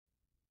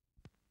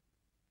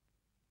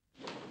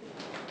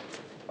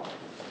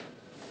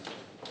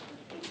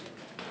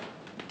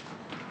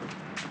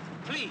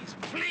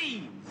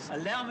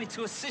Allow me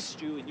to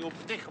assist you in your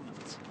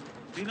predicament.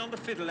 Been on the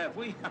fiddle, have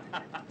we?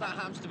 That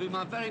happens to be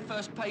my very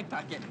first pay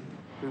packet.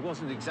 We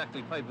wasn't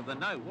exactly paper the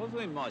note, was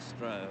we,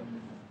 Maestro?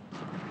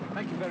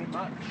 Thank you very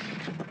much.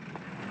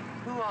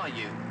 Who are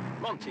you?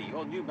 Monty,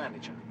 your new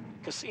manager.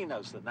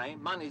 Casino's the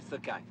name, money's the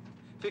game.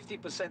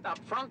 50% up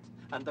front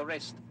and the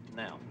rest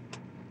now.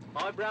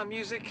 Eyebrow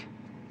music?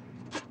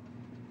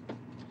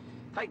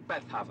 Take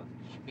Bethaven.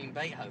 You mean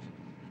Beethoven?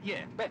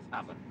 Yeah,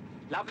 Bethaven.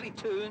 Lovely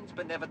tunes,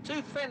 but never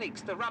two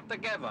pfennigs to rub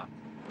together.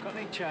 Got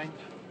any change?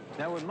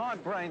 Now, with my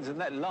brains and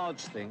that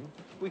large thing,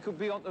 we could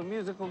be on the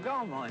musical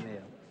gold mine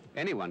here.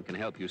 Anyone can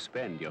help you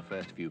spend your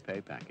first few pay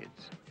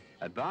packets.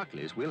 At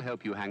Barclays, we'll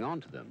help you hang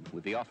on to them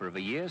with the offer of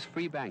a year's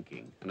free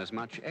banking and as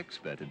much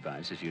expert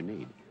advice as you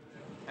need.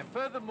 And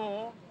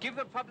furthermore, give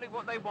the public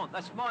what they want.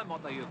 That's my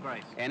motto, Your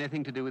Grace.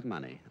 Anything to do with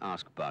money,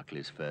 ask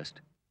Barclays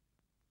first.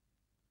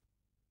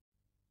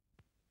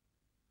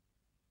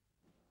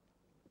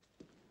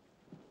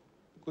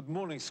 Good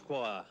morning,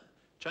 Squire.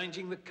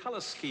 Changing the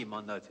colour scheme,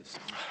 I noticed.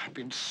 I've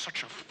been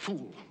such a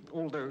fool.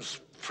 All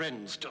those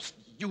friends just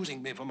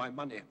using me for my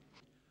money.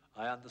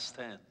 I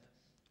understand.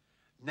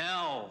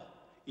 Now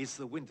is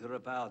the winter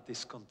of our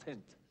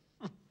discontent.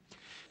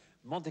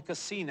 Monte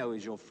Cassino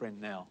is your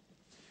friend now,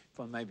 if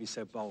I may be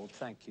so bold.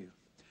 Thank you.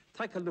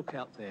 Take a look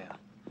out there.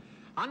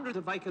 Hundreds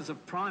of acres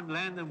of prime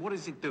land, and what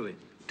is it doing?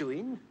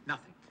 Doing?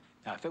 Nothing.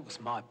 Now, if it was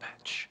my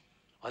patch,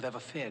 I'd have a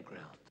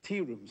fairground.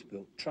 Tea rooms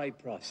built, trade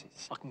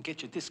prices. I can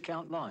get you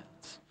discount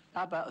lines.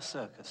 How about a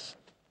circus?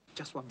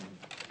 Just 1 minute.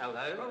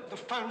 Hello? Oh, the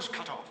phone's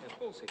cut off. Of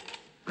course it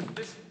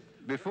is.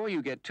 Before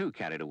you get too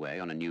carried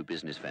away on a new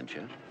business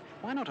venture,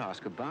 why not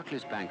ask a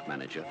Barclays bank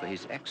manager for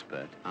his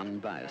expert,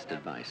 unbiased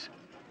advice?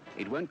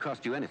 It won't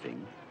cost you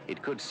anything.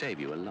 It could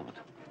save you a lot.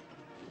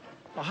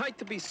 I hate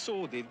to be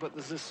sordid, but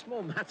there's a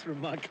small matter of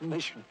my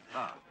commission.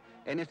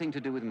 Anything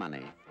to do with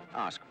money,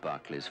 ask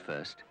Barclays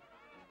first.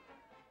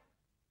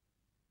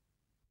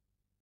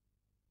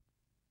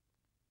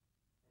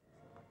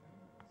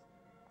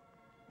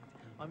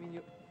 I mean,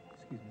 you...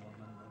 Excuse me, I'm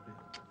running a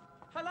bit.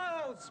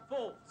 Hello, old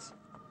sports.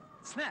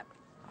 Snap.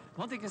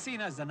 Monte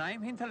Cassino's the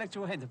name,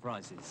 Intellectual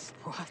Enterprises.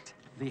 What?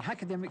 The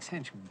academic's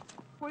henchman.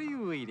 What are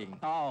you reading?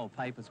 Oh,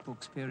 papers,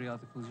 books,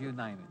 periodicals, you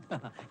name it.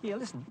 Here,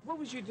 listen, what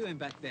was you doing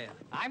back there?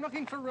 I'm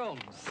looking for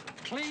rooms.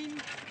 Clean,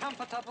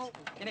 comfortable,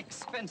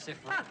 inexpensive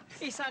rooms. Ah,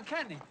 it's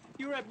uncanny.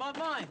 You read my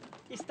mind.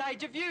 It's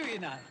stage of you, you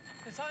know.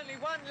 There's only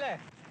one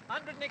left.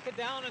 100 knicker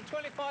down and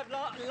 25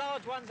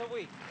 large ones a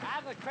week. I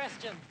have a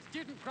question.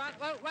 Student Grant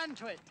won't run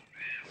to it.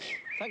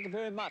 Thank you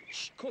very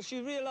much. Of course,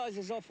 you realise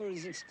this offer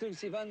is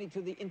exclusive only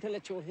to the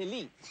intellectual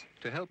elite.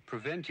 To help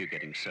prevent you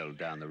getting sold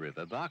down the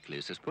river,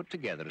 Barclays has put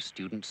together a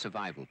student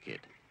survival kit.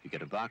 You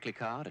get a Barclay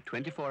card, a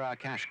 24-hour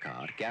cash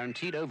card,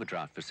 guaranteed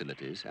overdraft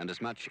facilities, and as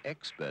much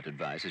expert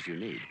advice as you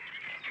need.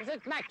 Is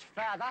it much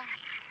further?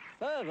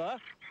 Further?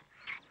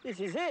 This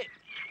is it.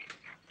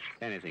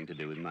 Anything to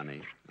do with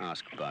money,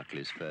 ask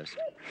Barclays first.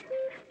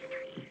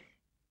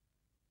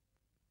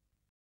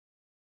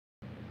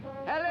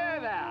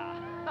 Hello there.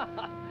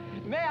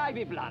 May I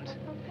be blunt?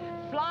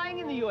 Flying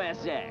in the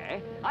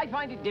USA, I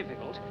find it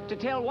difficult to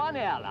tell one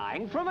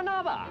airline from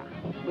another.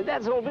 But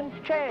that's all been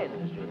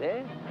changed, you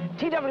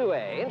see.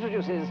 TWA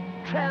introduces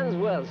Trans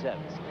World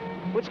Service,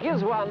 which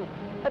gives one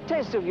a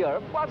taste of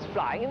Europe whilst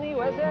flying in the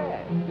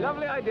USA.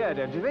 Lovely idea,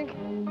 don't you think?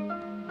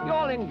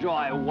 You'll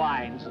enjoy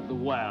wines of the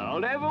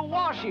world over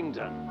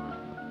Washington,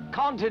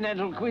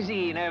 continental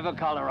cuisine over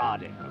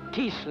Colorado,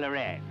 quiche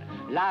Lorraine,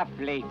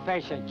 lovely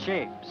fish and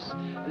chips,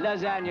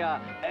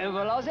 lasagna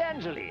over Los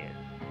Angeles.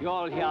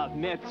 You'll hear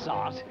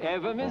Mozart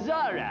over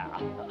Missouri.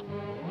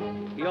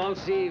 You'll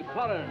see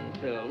foreign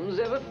films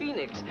over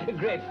Phoenix.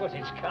 Great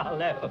footage,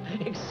 Carlo.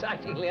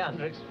 Excitingly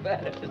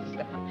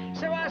underexposed.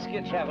 So ask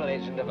your travel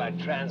agent about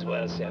Trans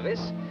World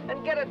Service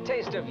and get a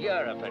taste of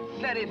Europe at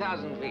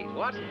 30,000 feet,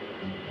 what?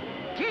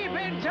 Keep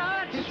in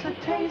touch! It's a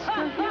taste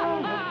of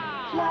Europe,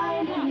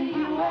 flying in the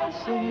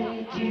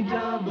USA,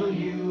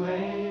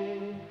 TWA.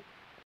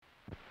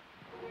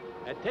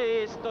 A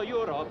taste of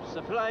Europe's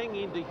flying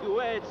in the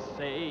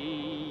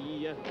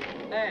USA.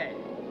 Hey,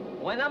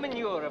 when I'm in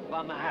Europe,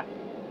 I'm happy.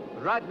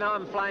 Right now,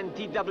 I'm flying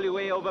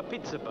TWA over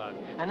Pittsburgh,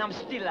 and I'm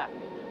still happy,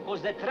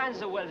 because the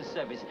Trans World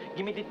Service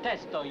give me the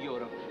taste of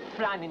Europe,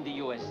 flying in the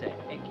USA.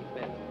 Thank you,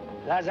 baby.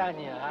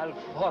 Lasagna al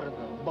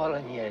forno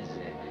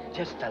bolognese,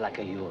 just like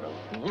a Europe.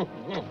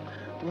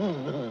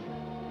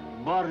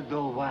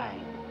 Bordeaux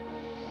wine,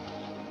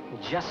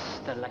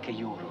 just like a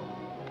Europe.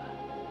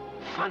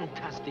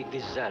 Fantastic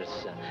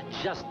desserts,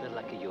 just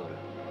like a Europe.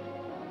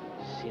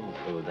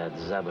 Sinful that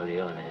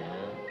Zabolione,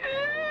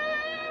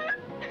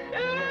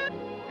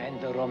 and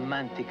the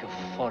romantic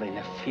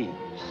foreign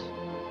films,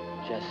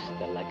 just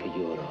like a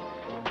Europe.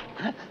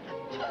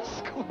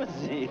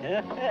 Scusi.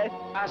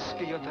 Ask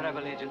your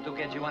travel agent to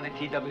get you on a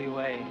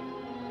TWA.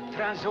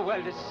 Trans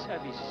World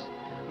Service,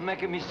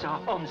 making me so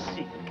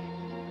homesick.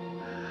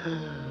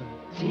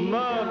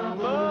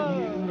 TWA.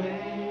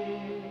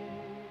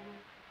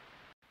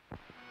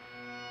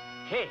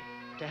 Hey,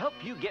 To help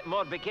you get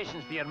more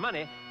vacations for your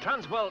money,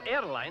 Transworld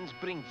Airlines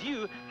brings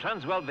you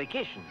Transworld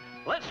Vacation.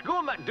 Let's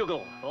go,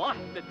 MacDougall. Lock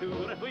the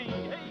door.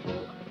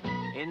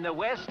 In the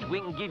West, we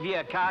can give you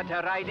a car to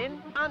ride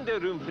in and a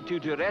room for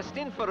two to rest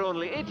in for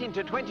only $18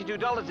 to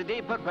 $22 a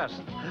day per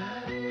person.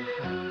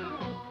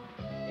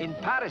 In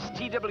Paris,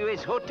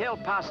 TWA's Hotel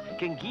Pass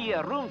can give you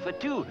a room for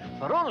two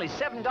for only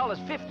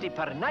 $7.50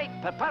 per night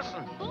per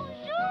person.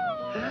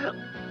 Bonjour!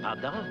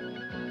 Pardon?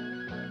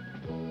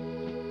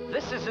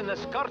 This is an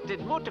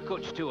escorted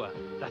motorcoach tour,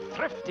 the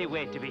thrifty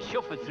way to be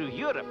chauffeured through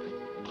Europe.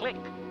 Click.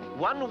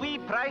 One wee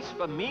price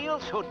for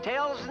meals,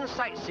 hotels, and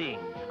sightseeing.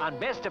 And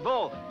best of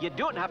all, you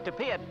don't have to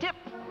pay a tip.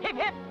 Hip,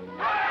 hip!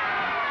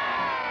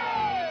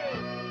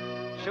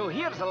 So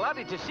here's a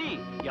laddie to see,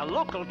 your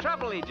local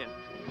travel agent.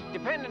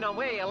 Depending on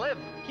where you live,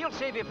 he'll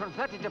save you from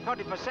 30 to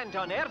 40%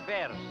 on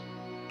airfares.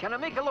 Can I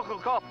make a local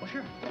call? Oh,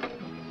 sure.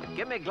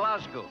 Give me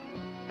Glasgow.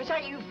 Is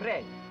that you,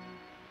 Fred?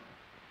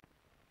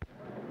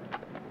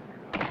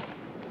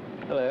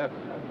 Hello.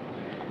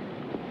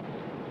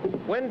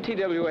 When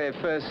TWA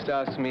first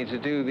asked me to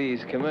do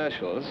these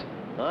commercials,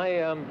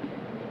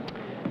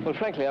 well,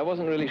 frankly, I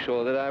wasn't really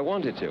sure that I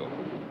wanted to.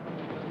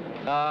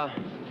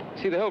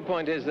 See, the whole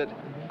point is that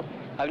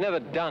I've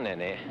never done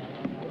any,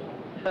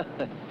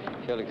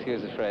 if you'll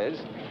excuse the phrase,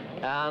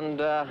 and,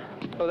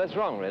 well, that's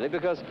wrong, really,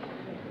 because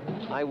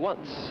I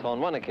once,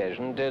 on one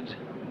occasion, did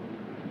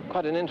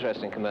quite an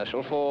interesting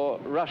commercial for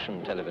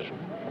Russian television.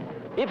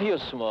 If you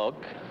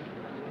smoke,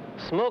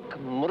 smoke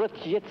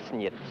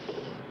Murotnitsnits.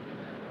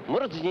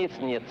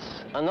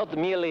 Murotnitsnits are not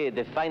merely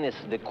the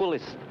finest, the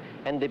coolest,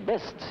 and the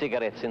best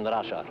cigarettes in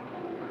Russia.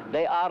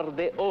 They are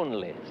the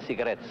only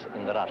cigarettes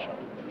in Russia.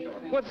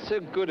 What's so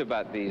good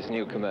about these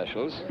new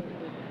commercials?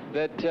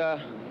 That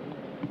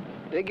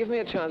they give me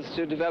a chance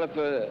to develop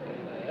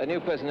a new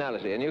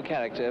personality, a new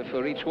character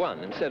for each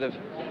one, instead of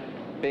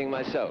being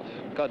myself.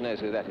 God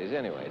knows who that is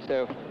anyway.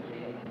 So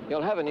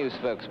you'll have a new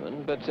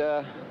spokesman, but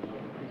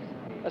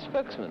a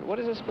spokesman? What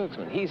is a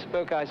spokesman? He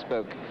spoke, I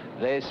spoke.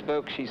 They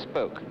spoke, she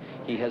spoke.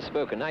 He has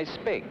spoken, I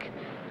spake.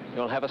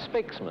 You'll have a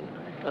spokesman,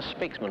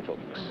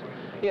 folks.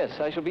 Yes,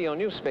 I shall be your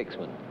new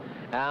spokesman.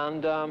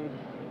 And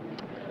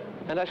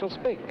I shall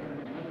speak.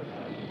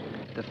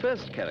 The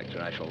first character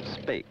I shall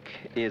speak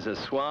is a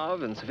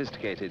suave and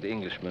sophisticated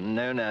Englishman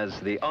known as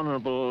the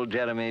Honourable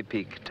Jeremy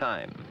Peak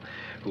Time,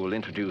 who will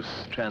introduce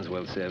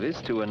Transworld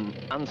Service to an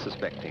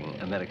unsuspecting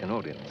American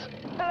audience.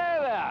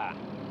 Hello there.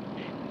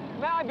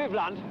 May I be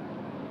blunt?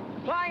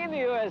 Flying in the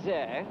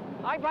USA,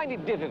 I find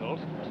it difficult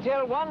to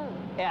tell one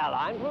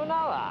airline from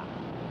another.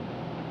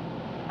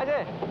 I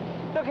say,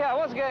 look here,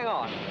 what's going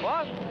on?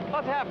 What?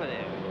 What's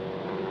happening?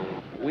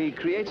 We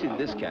created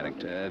this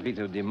character,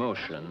 Vito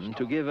Demotion,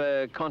 to give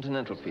a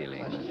continental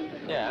feeling.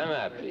 Yeah, I'm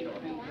happy.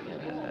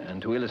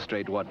 And to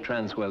illustrate what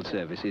Transworld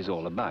Service is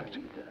all about.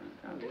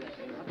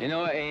 You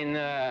know, in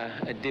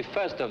the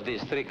first of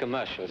these three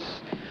commercials,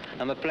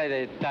 I'm a play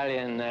the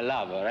Italian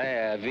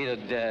lover, Vito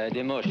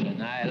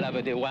Demotion. I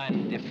love the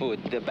wine, the food,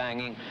 the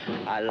banging.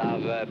 I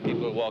love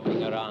people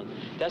walking around.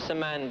 That's a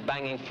man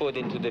banging food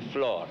into the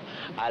floor.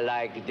 I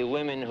like the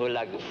women who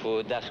like the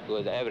food. That's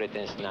good.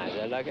 Everything's nice.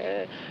 I like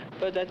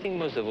but I think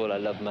most of all I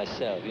love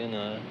myself, you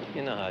know.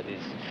 You know how it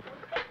is.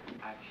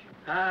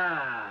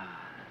 Ah,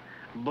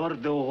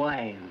 Bordeaux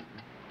wine.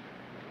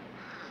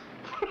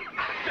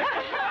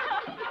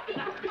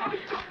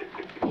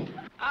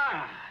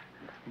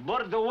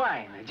 Bordeaux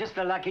wine, just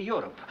like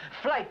Europe.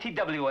 Fly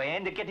TWA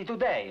and get it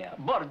today.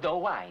 Bordeaux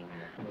wine.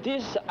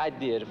 This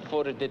idea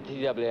for the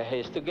TWA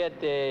is to get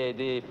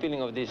the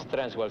feeling of this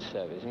Transworld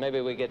Service.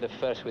 Maybe we get the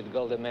first with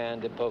Golden Man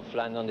and the Pope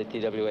flying on the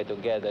TWA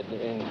together,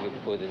 and we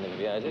put in the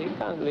VI. You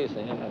can't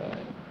listen.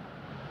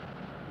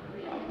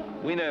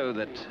 We know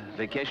that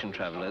vacation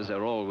travelers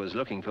are always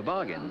looking for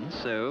bargains,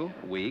 so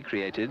we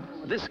created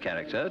this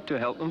character to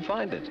help them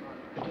find it.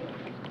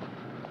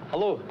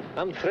 Hello,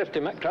 I'm Thrifty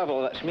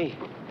McTravel, that's me.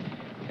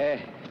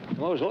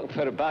 I'm always looking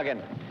for a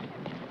bargain,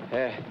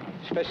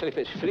 especially if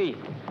it's free.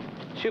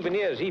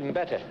 Souvenirs, even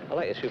better. I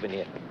like a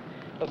souvenir.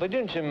 But we're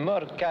doing some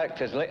more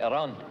characters later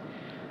on.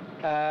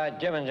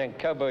 Germans and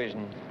cowboys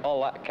and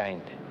all that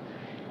kind.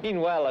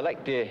 Meanwhile, I'd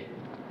like to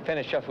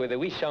finish off with a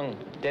wee song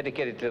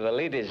dedicated to the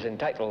ladies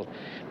entitled,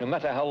 No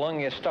Matter How Long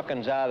Your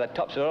Stockings Are, the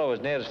tops are always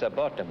nearest the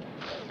bottom.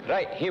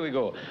 Right, here we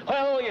go.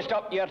 Well, you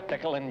stop your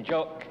tickling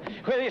joke.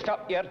 Will you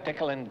stop your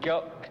tickling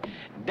joke?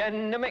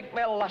 Then make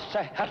me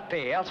lassie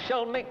hearty, else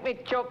she'll make me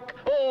choke.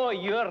 Oh,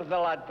 you're the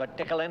lad for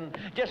tickling.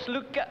 Just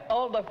look at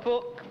all the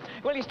folk.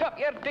 Will you stop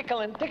your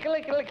tickling,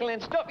 tickling,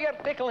 stop your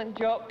tickling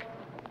joke?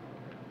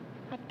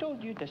 I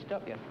told you to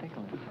stop your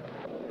tickling.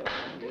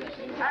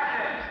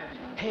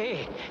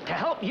 Hey, to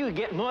help you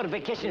get more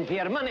vacation for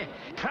your money,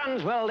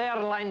 Transworld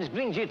Airlines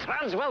brings you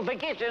Transworld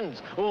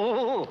Vacations.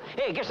 Oh,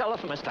 hey, give us a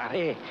lift, mister.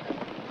 Hey.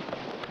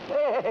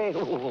 Hey.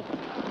 Oh.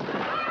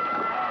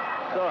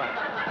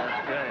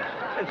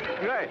 It's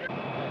great.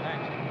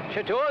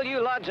 So to all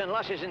you lads and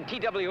lasses in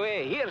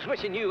TWA, here's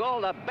wishing you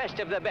all the best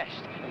of the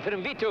best. And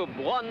from Vito,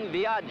 buon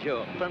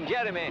viaggio. From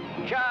Jeremy,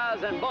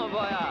 cheers and bon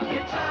voyage.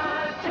 It's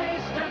a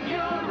taste of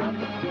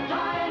Europe.